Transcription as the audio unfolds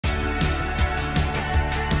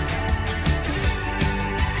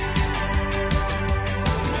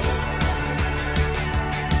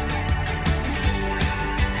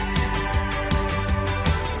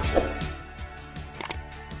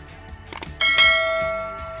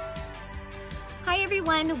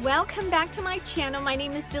everyone, welcome back to my channel. My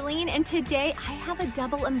name is Delene and today I have a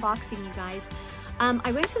double unboxing, you guys.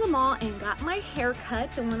 I went to the mall and got my hair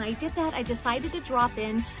cut, and when I did that I decided to drop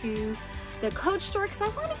into the Coach store because I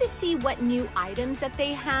wanted to see what new items that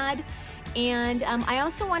they had, and I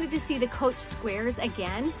also wanted to see the Coach squares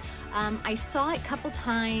again. I saw it a couple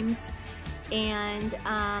times and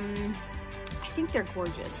I think they're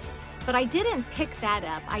gorgeous. But I didn't pick that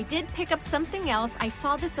up. I did pick up something else. I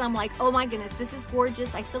saw this and I'm like, oh my goodness, this is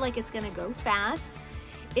gorgeous. I feel like it's gonna go fast.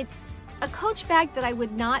 It's a Coach bag that I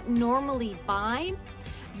would not normally buy,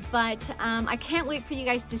 but I can't wait for you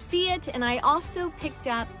guys to see it. And I also picked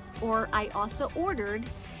up, or I also ordered,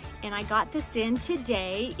 and I got this in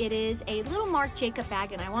today. It is a little Marc Jacobs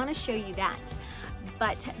bag and I wanna show you that.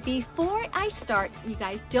 But before I start, you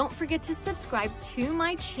guys, don't forget to subscribe to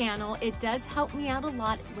my channel. It does help me out a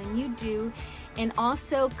lot when you do. And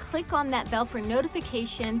also click on that bell for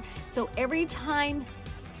notification, so every time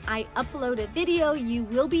I upload a video, you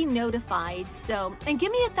will be notified. So, and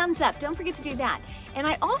give me a thumbs up. Don't forget to do that. And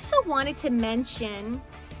I also wanted to mention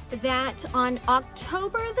that on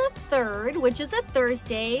October the 3rd, which is a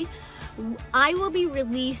Thursday, I will be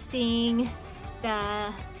releasing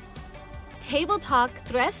the Table Talk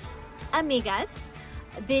Tres Amigas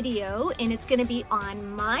video, and it's going to be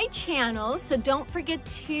on my channel, so don't forget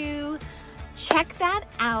to check that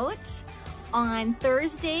out on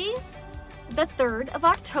Thursday the 3rd of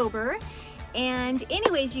October. And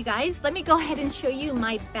anyways, you guys, let me go ahead and show you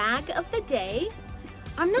my bag of the day.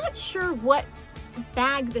 I'm not sure what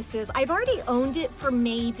bag this is. I've already owned it for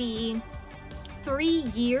maybe 3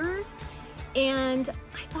 years, and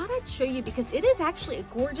I thought I'd show you because it is actually a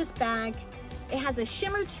gorgeous bag. It has a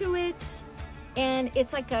shimmer to it, and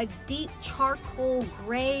it's like a deep charcoal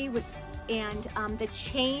gray and the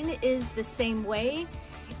chain is the same way.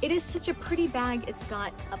 It is such a pretty bag. It's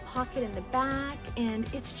got a pocket in the back and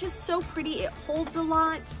it's just so pretty. It holds a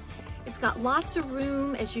lot. It's got lots of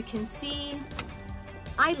room, as you can see.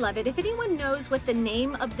 I love it. If anyone knows what the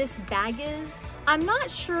name of this bag is, I'm not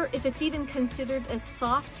sure if it's even considered a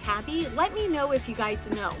soft tabby. Let me know if you guys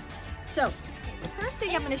know. So, the first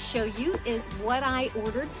thing I'm going to show you is what I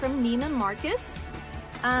ordered from Neiman Marcus.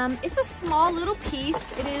 It's a small little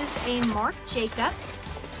piece. It is a Marc Jacobs.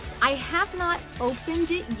 I have not opened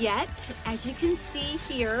it yet, as you can see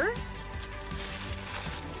here.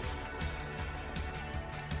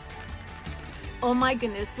 Oh my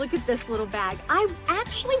goodness, look at this little bag. I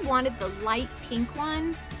actually wanted the light pink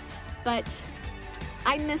one, but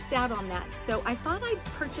I missed out on that. So I thought I'd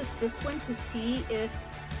purchase this one to see if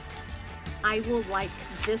I will like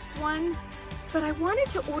this one. But I wanted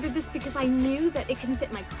to order this because I knew that it can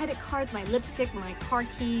fit my credit cards, my lipstick, my car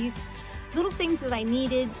keys, little things that I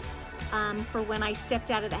needed for when I stepped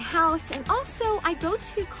out of the house. And also I go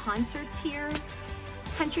to concerts here,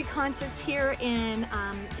 country concerts here in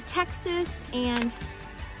Texas, and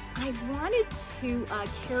I wanted to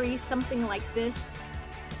carry something like this.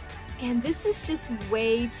 And this is just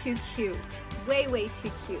way too cute, way too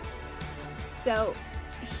cute. So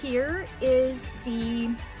here is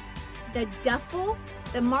the duffle,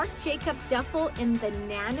 the Marc Jacobs duffle in the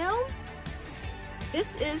Nano. This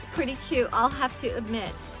is pretty cute, I'll have to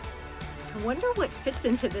admit. I wonder what fits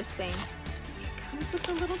into this thing. It comes with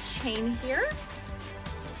a little chain here.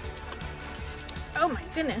 Oh my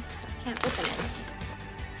goodness, I can't open it.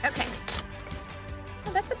 Okay,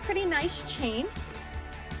 well, that's a pretty nice chain.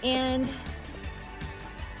 And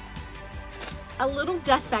a little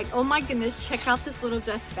dust bag. Oh my goodness, check out this little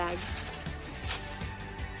dust bag.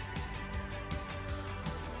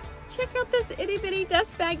 Check out this itty bitty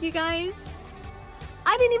dust bag, you guys.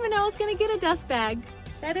 I didn't even know I was gonna get a dust bag.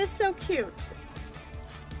 That is so cute.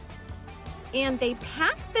 And they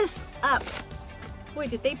packed this up. Boy,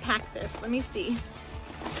 did they pack this. Let me see.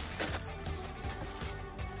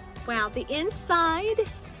 Wow, the inside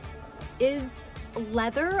is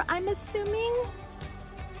leather, I'm assuming.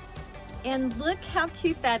 And look how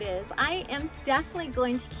cute that is. I am definitely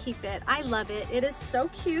going to keep it. I love it. It is so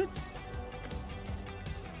cute.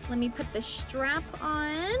 Let me put the strap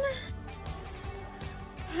on.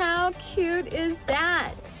 How cute is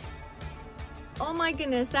that? Oh my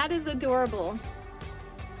goodness, that is adorable.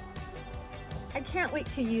 I can't wait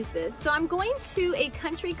to use this. So I'm going to a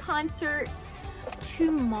country concert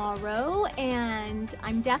tomorrow, and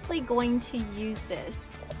I'm definitely going to use this.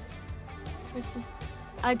 This is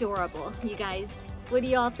adorable, you guys. What do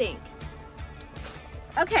y'all think?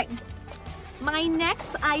 Okay, my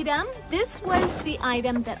next item, this was the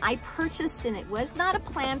item that I purchased, and it was not a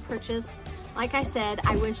planned purchase. Like I said,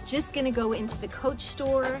 I was just gonna go into the Coach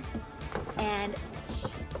store and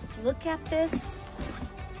look at this.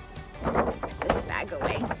 put this bag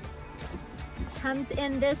away. Comes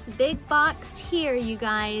in this big box here, you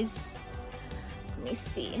guys. Let me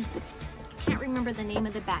see. Can't remember the name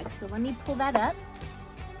of the bag, so let me pull that up.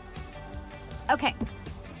 Okay.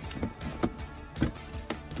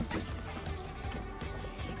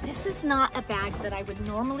 This is not a bag that I would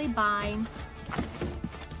normally buy.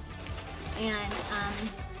 And,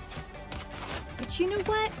 but you know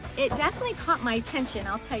what? It definitely caught my attention,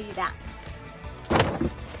 I'll tell you that.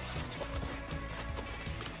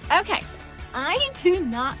 Okay, I do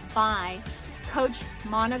not buy Coach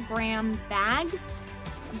monogram bags,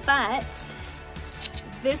 but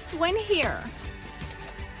this one here,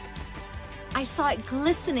 I saw it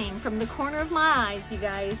glistening from the corner of my eyes, you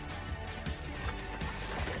guys.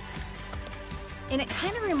 And it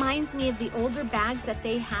kind of reminds me of the older bags that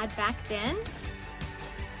they had back then.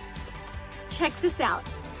 Check this out.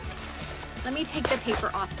 Let me take the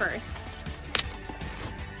paper off first.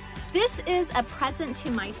 This is a present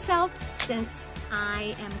to myself since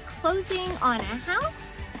I am closing on a house.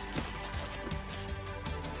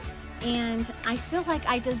 And I feel like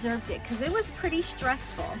I deserved it because it was pretty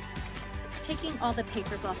stressful. Taking all the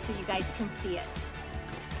papers off so you guys can see it.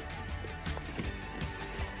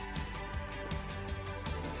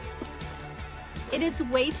 It is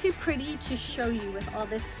way too pretty to show you with all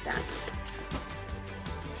this stuff.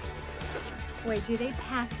 Boy, do they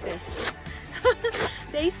pack this.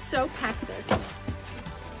 They so pack this.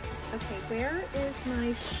 Okay, where is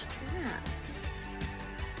my strap?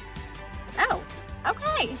 Oh,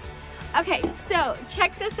 okay. Okay, so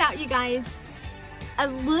check this out, you guys.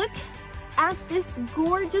 Look at this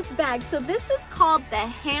gorgeous bag. So this is called the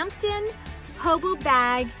Hampton Hobo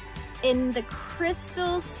bag in the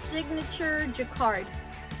crystal signature Jacquard.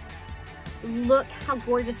 Look how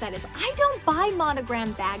gorgeous that is. I don't buy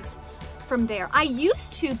monogram bags from there. I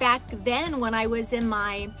used to back then when I was in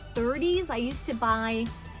my 30s. I used to buy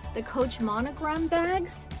the Coach monogram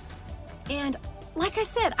bags. And like I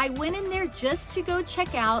said, I went in there just to go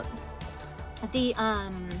check out the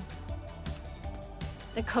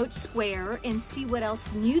Coach square and see what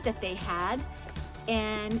else new that they had.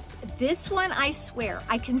 And this one, I swear,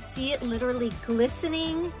 I can see it literally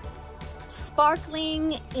glistening,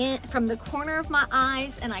 sparkling from the corner of my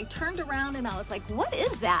eyes. And I turned around and I was like, what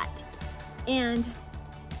is that? And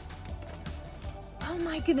oh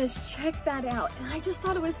my goodness, check that out. And I just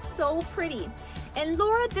thought it was so pretty. And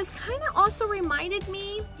Laura, this kind of also reminded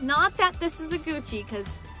me, not that this is a Gucci,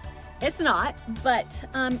 because it's not, but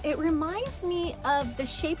it reminds me of the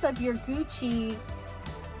shape of your Gucci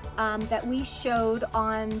that we showed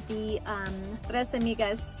on the Tres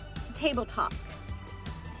Amigas tabletop.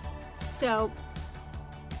 So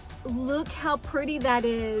look how pretty that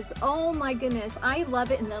is. Oh my goodness, I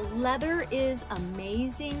love it. And the leather is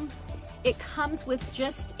amazing. It comes with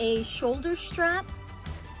just a shoulder strap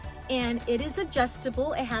and it is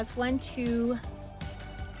adjustable. It has 1, 2,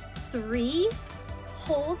 3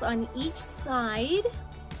 holes on each side.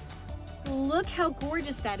 Look how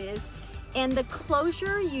gorgeous that is. And the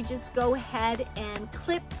closure, you just go ahead and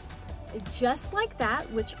clip just like that,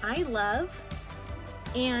 which I love.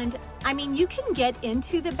 And I mean, you can get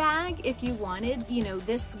into the bag if you wanted, you know,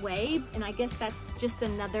 this way. And I guess that's just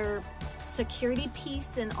another security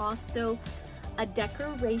piece and also a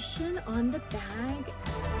decoration on the bag.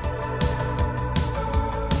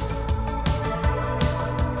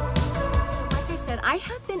 Like I said, I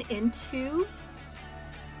have been into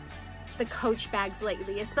the Coach bags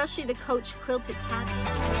lately, especially the Coach quilted tabby.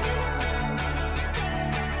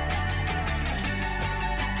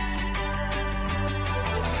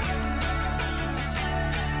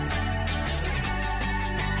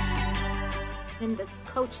 And this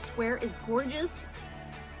Coach square is gorgeous,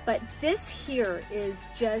 but this here is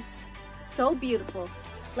just so beautiful.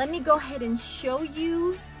 Let me go ahead and show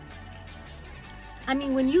you. I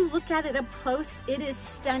mean, when you look at it up close, it is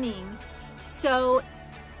stunning. So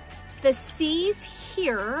the C's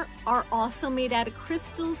here are also made out of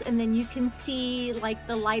crystals, and then you can see like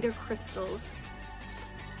the lighter crystals.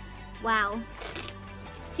 Wow.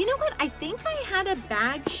 You know what? I think I had a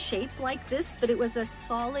bag shaped like this, but it was a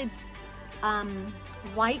solid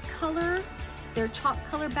white color, their chalk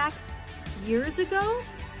color back years ago.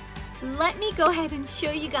 Let me go ahead and show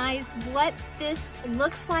you guys what this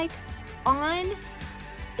looks like on.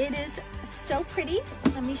 It is so pretty.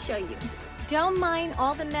 Let me show you. Don't mind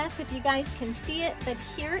all the mess if you guys can see it, but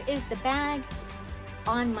here is the bag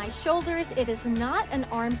on my shoulders. It is not an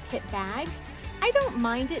armpit bag. I don't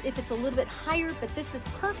mind it if it's a little bit higher, but this is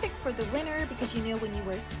perfect for the winter because you know when you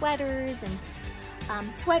wear sweaters and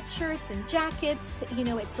sweatshirts and jackets, you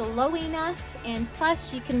know, it's low enough, and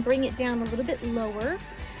plus you can bring it down a little bit lower.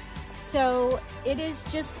 So it is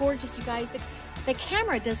just gorgeous, you guys. The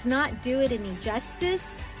camera does not do it any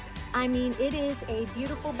justice. I mean, it is a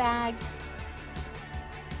beautiful bag.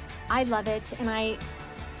 I love it, and I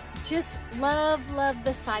just love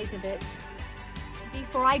the size of it.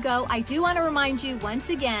 Before I go, I do want to remind you once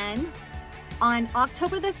again, on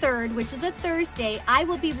October the 3rd, which is a Thursday, I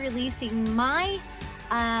will be releasing my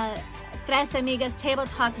Tres Amigas Table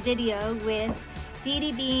Talk video with Dee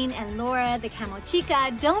Dee Bean and Laura, the Camo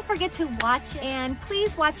Chica. Don't forget to watch it, and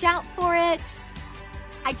please watch out for it.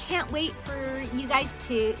 I can't wait for you guys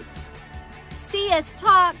to see us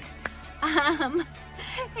talk.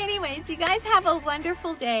 Anyways, you guys have a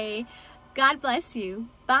wonderful day. God bless you.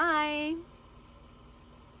 Bye.